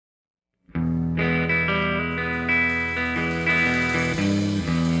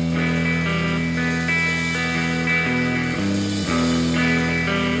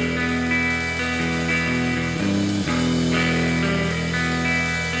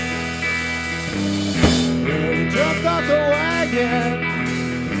jumped off the wagon.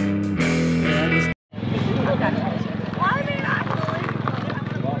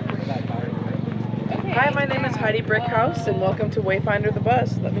 Hi, my name is Heidi Brickhouse, and welcome to Wayfinder the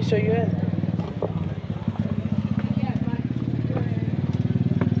Bus. Let me show you in.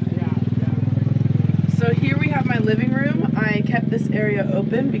 So here we have my living room. I kept this area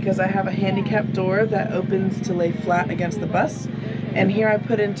open because I have a handicap door that opens to lay flat against the bus. And here I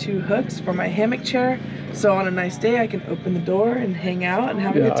put in 2 hooks for my hammock chair, so on a nice day I can open the door and hang out and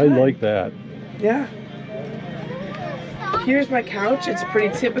have a good time. I like that. Yeah. Here's my couch. It's a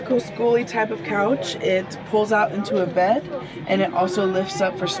pretty typical schooly type of couch. It pulls out into a bed and it also lifts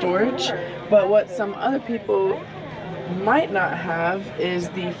up for storage. But what some other people might not have is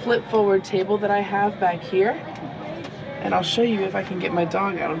the flip forward table that I have back here. And I'll show you if I can get my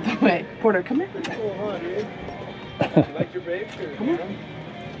dog out of the way. Porter, come here. You like your babe? Come on.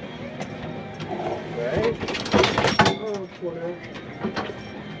 Right? Oh, Porter.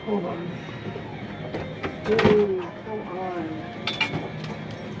 Hold on. Ooh, come on.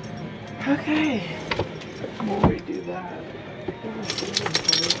 Okay. We'll redo that.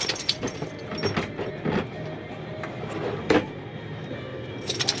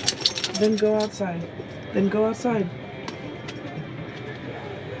 Then go outside. Then go outside.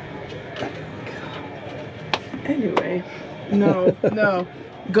 Anyway, no, no,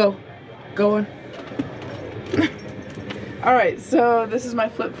 go on. All right, so this is my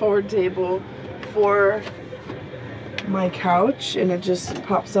flip forward table for my couch, and it just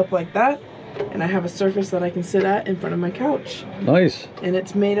pops up like that, and I have a surface that I can sit at in front of my couch. Nice. And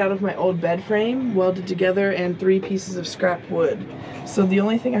it's made out of my old bed frame, welded together, and 3 pieces of scrap wood. So the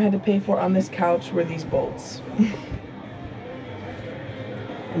only thing I had to pay for on this couch were these bolts.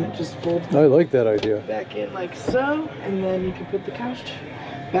 And it just folds I like that idea. back in like so, and then you can put the couch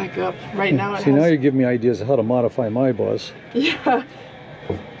back up. Right now it See, has... now you give me ideas of how to modify my bus. Yeah,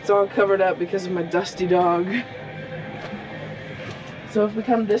 it's all covered up because of my dusty dog. So if we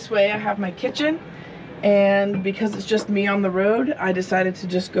come this way, I have my kitchen, and because it's just me on the road, I decided to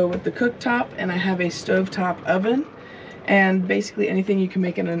just go with the cooktop, and I have a stovetop oven. And basically anything you can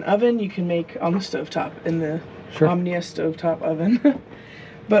make in an oven, you can make on the stovetop, in the Omnia stovetop oven.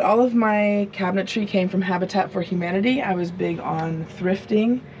 But all of my cabinetry came from Habitat for Humanity. I was big on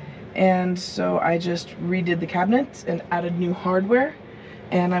thrifting, and so I just redid the cabinets and added new hardware,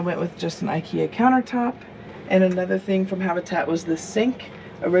 and I went with just an IKEA countertop. And another thing from Habitat was this sink.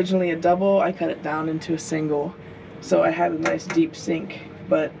 Originally a double, I cut it down into a single, so I had a nice deep sink,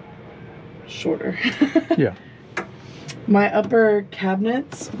 but shorter. Yeah. My upper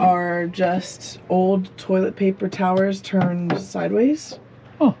cabinets are just old toilet paper towers turned sideways.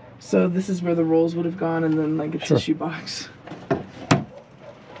 Oh. So this is where the rolls would have gone, and then like a tissue box.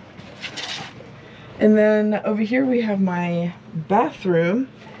 And then over here we have my bathroom,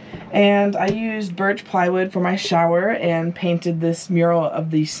 and I used birch plywood for my shower and painted this mural of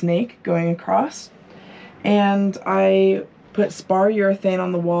the snake going across. And I put spar urethane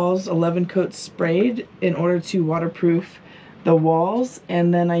on the walls, 11 coats sprayed, in order to waterproof the walls.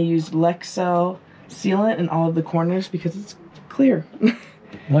 And then I used Lexel sealant in all of the corners because it's clear.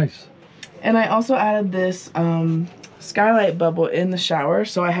 Nice. And I also added this skylight bubble in the shower,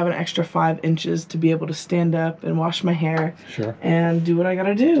 so I have an extra 5 inches to be able to stand up and wash my hair and do what I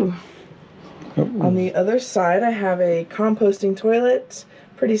gotta do. On the other side, I have a composting toilet,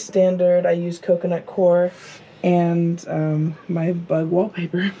 pretty standard. I use coconut core and my bug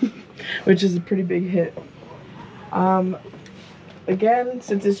wallpaper, which is a pretty big hit. Again,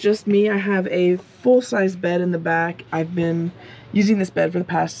 since it's just me, I have a full-size bed in the back. I've been using this bed for the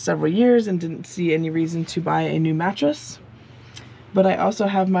past several years and didn't see any reason to buy a new mattress. But I also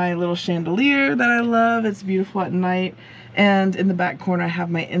have my little chandelier that I love. It's beautiful at night. And in the back corner, I have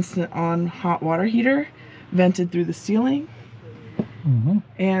my instant on hot water heater vented through the ceiling.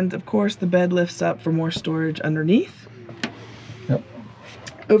 And of course, the bed lifts up for more storage underneath. Yep.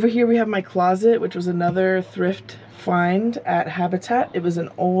 Over here we have my closet, which was another thrift find at Habitat. It was an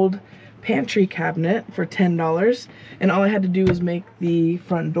old pantry cabinet for $10, and all I had to do was make the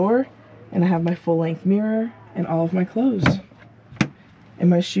front door, and I have my full-length mirror and all of my clothes.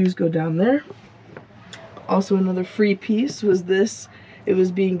 And my shoes go down there. Also, another free piece was this. It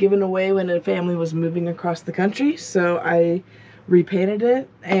was being given away when a family was moving across the country, so I repainted it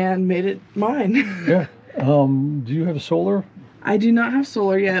and made it mine. Yeah. Do you have solar? I do not have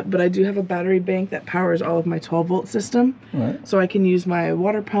solar yet, but I do have a battery bank that powers all of my 12-volt system. Right. So I can use my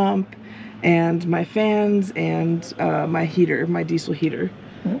water pump and my fans and my heater, my diesel heater.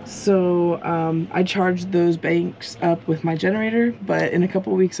 So I charged those banks up with my generator, but in a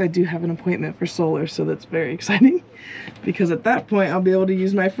couple of weeks I do have an appointment for solar, so that's very exciting because at that point I'll be able to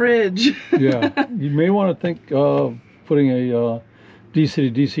use my fridge. Yeah, you may want to think of putting a DC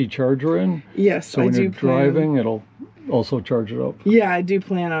to DC charger in. Yes, so I when do you're driving, it'll also charge it up. Yeah, I do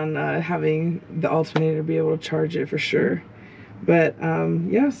plan on having the alternator be able to charge it for sure. But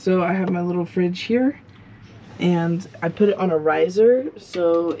yeah, so I have my little fridge here, and I put it on a riser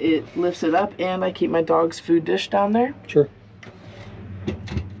so it lifts it up, and I keep my dog's food dish down there. Sure.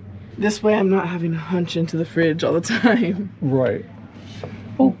 This way I'm not having to hunch into the fridge all the time. Right.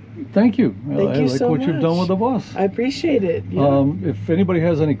 Well, thank you. Thank you I like so what you've done with the bus. I appreciate it. Yeah. If anybody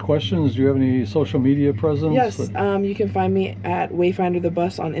has any questions, do you have any social media presence? Yes, you can find me at Wayfinder the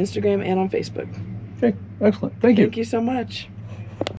Bus on Instagram and on Facebook. Okay, excellent. Thank you. Thank you so much.